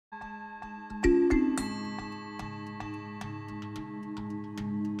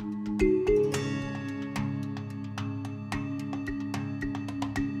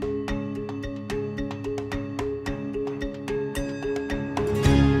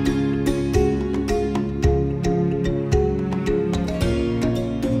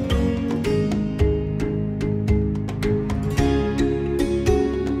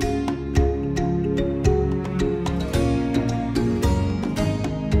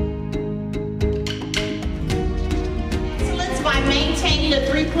have maintained a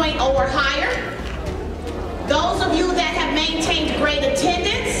 3.0 or higher. Those of you that have maintained great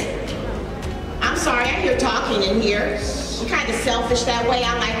attendance, I'm sorry, I hear talking in here. I'm kind of selfish that way.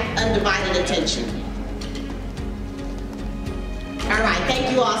 I like undivided attention. All right,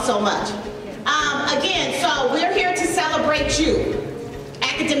 thank you all so much. Again, so we're here to celebrate you.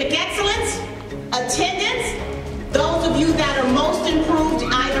 Academic excellence, attendance, those of you that are most improved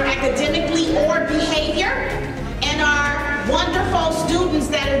either academically or behavior, and our wonderful students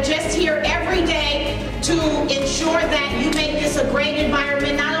that are just here every day to ensure that you make this a great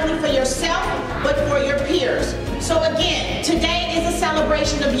environment, not only for yourself, but for your peers. So again, today is a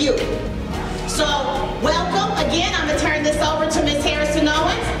celebration of you. So welcome. Again, I'm going to turn this over to Ms. Harrison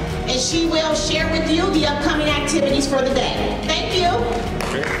Owens, and she will share with you the upcoming activities for the day. Thank you.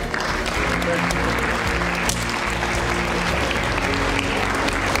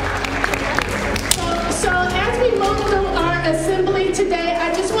 So as we move through our assembly today,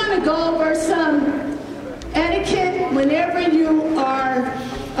 I just want to go over some etiquette whenever you are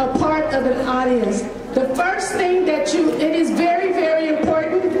a part of an audience. The first thing that it is very, very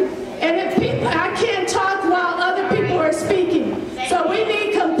important, and if people, I can't talk while other people are speaking, so we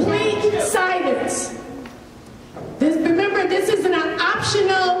need complete silence. Remember, this is an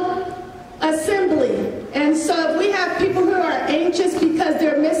optional assembly, and so if we have people who are anxious because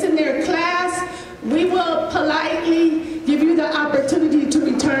they're missing their class, we will politely give you the opportunity to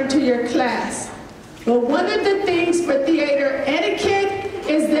return to your class. But one of the things for theater etiquette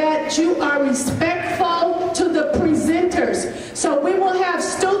is that you are respectful to the presenters. So we will have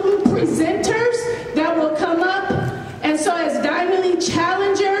student presenters that will come up, and so as Dymally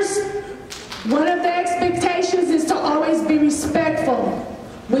challengers, one of the expectations is to always be respectful.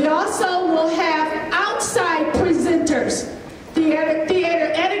 We also will have outside presenters.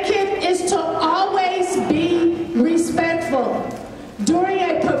 Theater etiquette is to always be respectful. During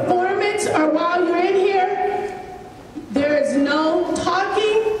a performance or while you're in here, there is no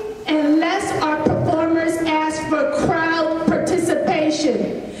talking unless our performers ask for crowd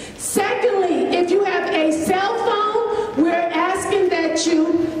participation. Secondly, if you have a cell phone, we're asking that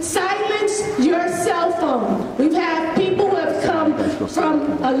you silence your cell phone. We've had people who have come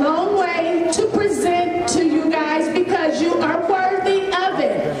from a long way to present to you guys because you are worthy of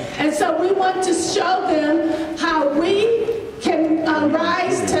it. And so we want to show them how we can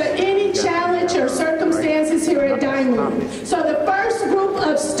rise to any challenge or circumstances here at Dymally. So the first group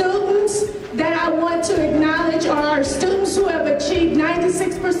of students that I want to acknowledge are our students who have achieved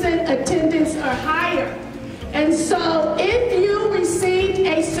 96% attendance or higher. And so if you received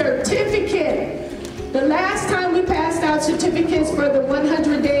a certificate, the last time we passed out certificates for the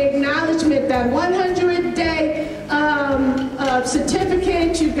 100-day acknowledgement, that 100-day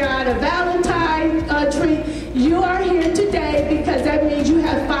certificate, you got a Valentine treat, you are here today because that means you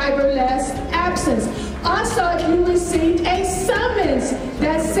have 5 or less absence. Also, if you received a summons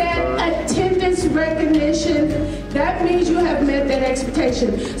that said attendance recognition, that means you have met that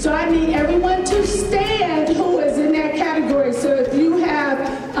expectation. So I need everyone to stand who is in that category. So if you have,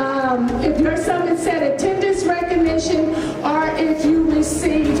 if your summons said attendance recognition, or if you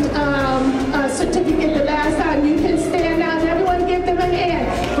received a certificate the last time, you can stand out and everyone give them a hand.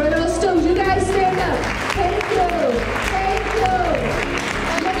 For those students, you guys stand up. Thank you. Thank you.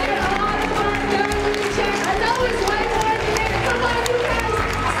 Look at all of our Dymally check. I know it's way more than that. Come on, you guys.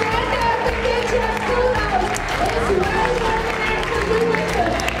 Stand up and get your kudos. It's way more than that because we went to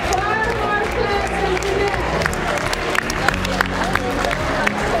far more classes than that.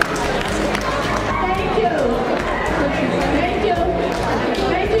 Thank you. Thank you.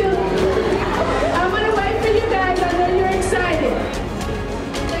 Thank you. I'm going to wait for you guys. I know you're excited.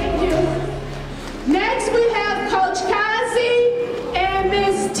 Thank you. Next, we have Coach Kazi and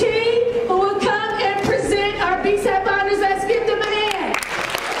Ms. T, who will come and present our BSAP honors. Let's give them a hand.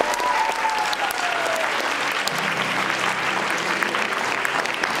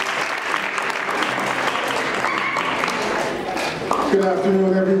 Good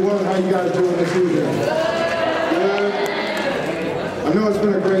afternoon, everyone. How you guys doing this evening? Good. I know it's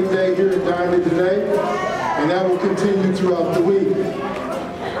been a great day here at Dymally today, and that will continue throughout the week.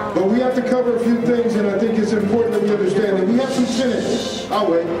 But we have to cover a few things, and I think it's important that we understand that we have some tenants. I'll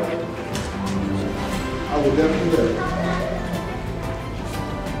wait. I will definitely wait.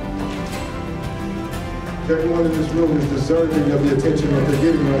 Everyone in this room is deserving of the attention that they're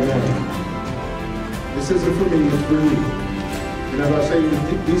getting right now. This isn't for me, it's for you. And as I say,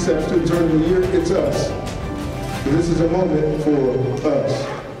 these students earning the year, it's us. So this is a moment for us.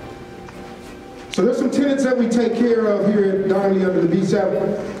 So there's some tenets that we take care of here at Dymally under the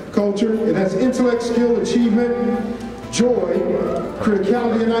BSAP culture, and that's intellect, skill, achievement, joy,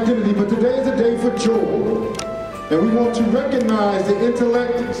 criticality, and identity, but today is a day for joy. And we want to recognize the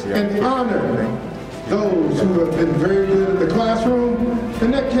intellect and honor those who have been very good in the classroom,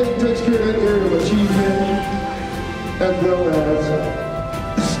 and that takes care of that area of achievement as well as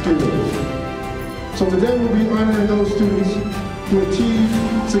skills. So today we'll be honoring those students who achieve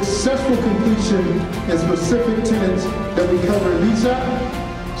successful completion in specific tenets that we cover in VSAP.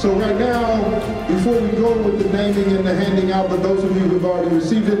 So right now, before we go with the naming and the handing out, but those of you who have already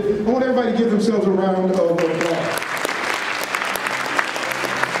received it, I want everybody to give themselves a round of applause.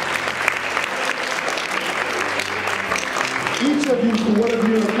 Each of you, for what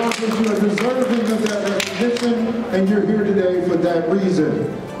you have accomplished, you are deserving of that recognition, and you're here today for that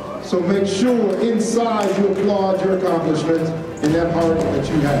reason. So make sure inside you applaud your accomplishments in that heart that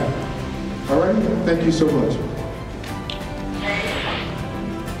you have. All right? Thank you so much.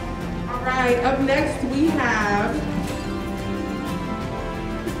 All right, up next we have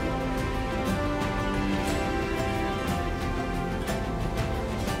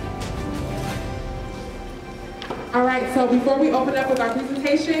so before we open up with our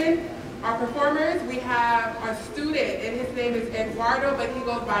presentation, our performers, we have our student, and his name is Eduardo, but he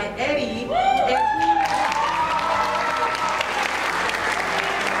goes by Eddie.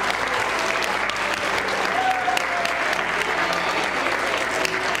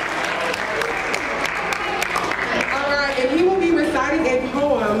 And he will be reciting a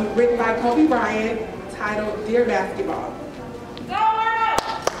poem written by Kobe Bryant titled Dear Basketball.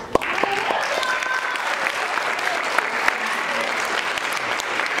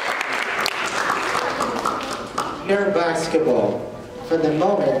 Dear basketball, from the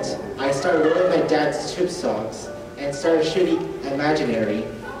moment I started wearing my dad's tube socks and started shooting imaginary,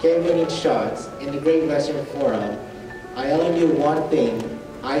 game-winning shots in the Great Western Forum, I only knew one thing: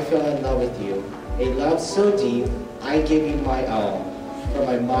 I fell in love with you. A love so deep, I give you my all, from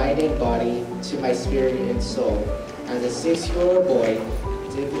my mind and body to my spirit and soul. As a 6-year-old boy,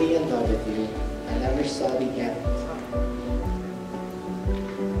 deeply in love with you, I never saw the end.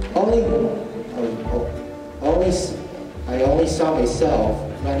 I only saw myself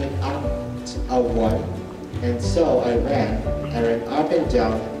running out of one, and so I ran up and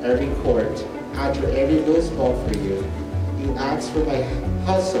down every court, after every loose ball for you. You asked for my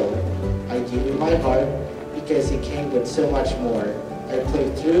hustle, I gave you my heart, because it came with so much more. I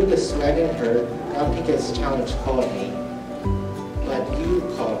played through the sweat and hurt, not because challenge called me, but you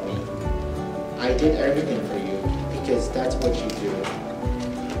called me. I did everything for you, because that's what you do.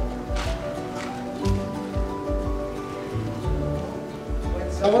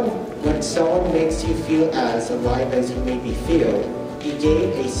 When someone makes you feel as alive as you made me feel, he gave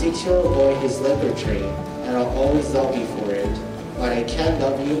a 6-year-old boy his liquor train, and I'll always love you for it. But I can't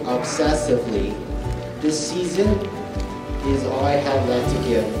love you obsessively. This season is all I have left to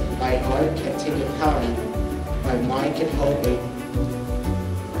give. My heart can take a pounding, my mind can hold a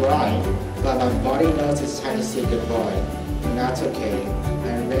grind, but my body knows it's time to say goodbye. And that's okay.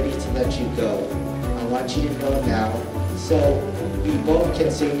 I'm ready to let you go. I want you to know now, so we both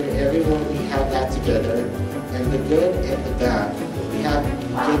can savor every moment we have that together, and the good and the bad. We have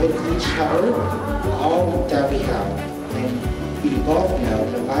given each other all that we have, and we both know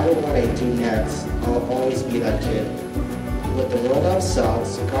no matter what I do next, I'll always be that kid. With the rolled up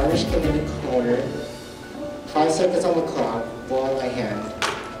socks, garbage can in the corner, 5 seconds on the clock, ball in my hand.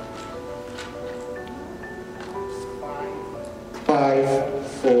 5,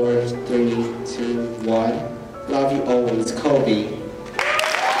 4, 3, 2, 1. Love you always, Kobe.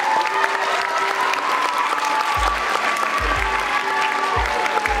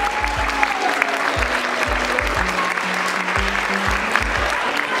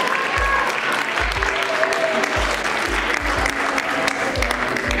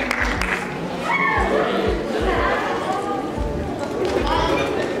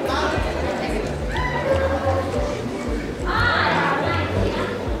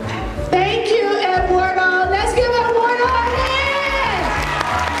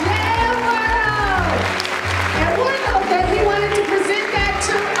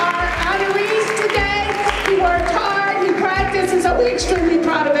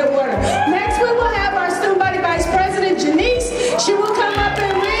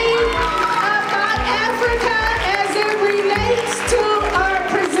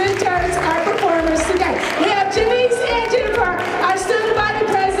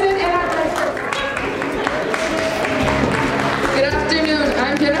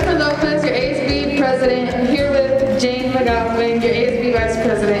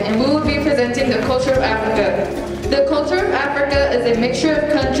 The culture of Africa is a mixture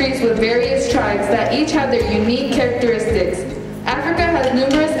of countries with various tribes. tribes that each have their unique characteristics. Africa has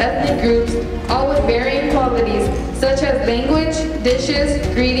numerous ethnic groups, all with varying qualities, such as language, dishes,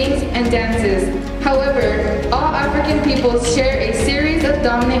 greetings, and dances. However, all African peoples share a series of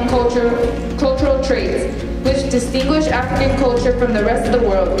dominant cultural traits, which distinguish African culture from the rest of the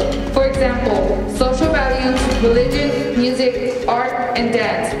world. For example, social values, religion, music, art, and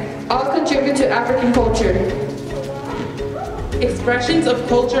dance all contribute to African culture. Expressions of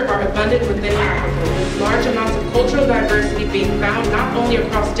culture are abundant within Africa, with large amounts of cultural diversity being found not only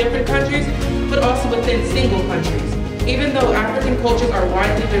across different countries, but also within single countries. Even though African cultures are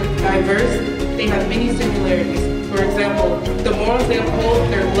widely diverse, they have many similarities. For example, the morals they uphold,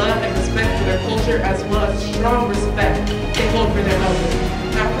 their love and respect for their culture, as well as strong respect they hold for their elders.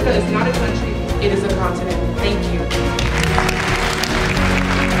 Africa is not a country, it is a continent. Thank you.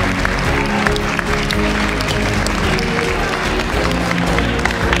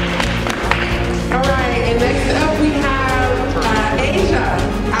 All right, and next up we have Asia,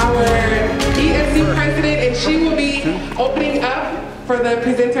 our ESC president, and she will be opening up for the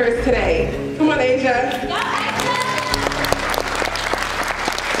presenters today. Come on, Asia.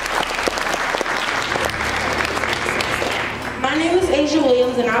 My name is Asia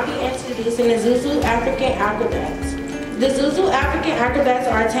Williams, and I'll be introducing the ZuZu African Acrobats. The ZuZu African Acrobats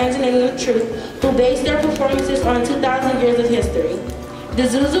are a Tanzanian troupe who base their performances on 2,000 years of history. The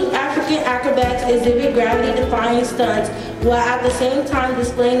ZuZu African Acrobats exhibit gravity-defying stunts while at the same time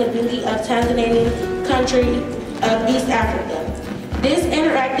displaying the beauty of Tanzanian country of East Africa. This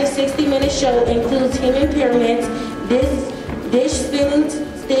interactive 60-minute show includes human pyramids, dish spinning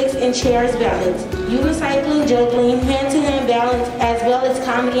sticks and chairs balance, unicycling, juggling, hand-to-hand balance, as well as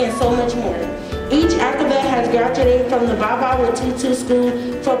comedy and so much more. Each acrobat has graduated from the Baba Watutu School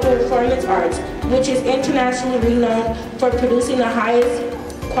for Performance Arts, which is internationally renowned for producing the highest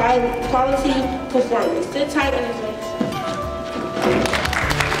quality performance. Sit tight and enjoy.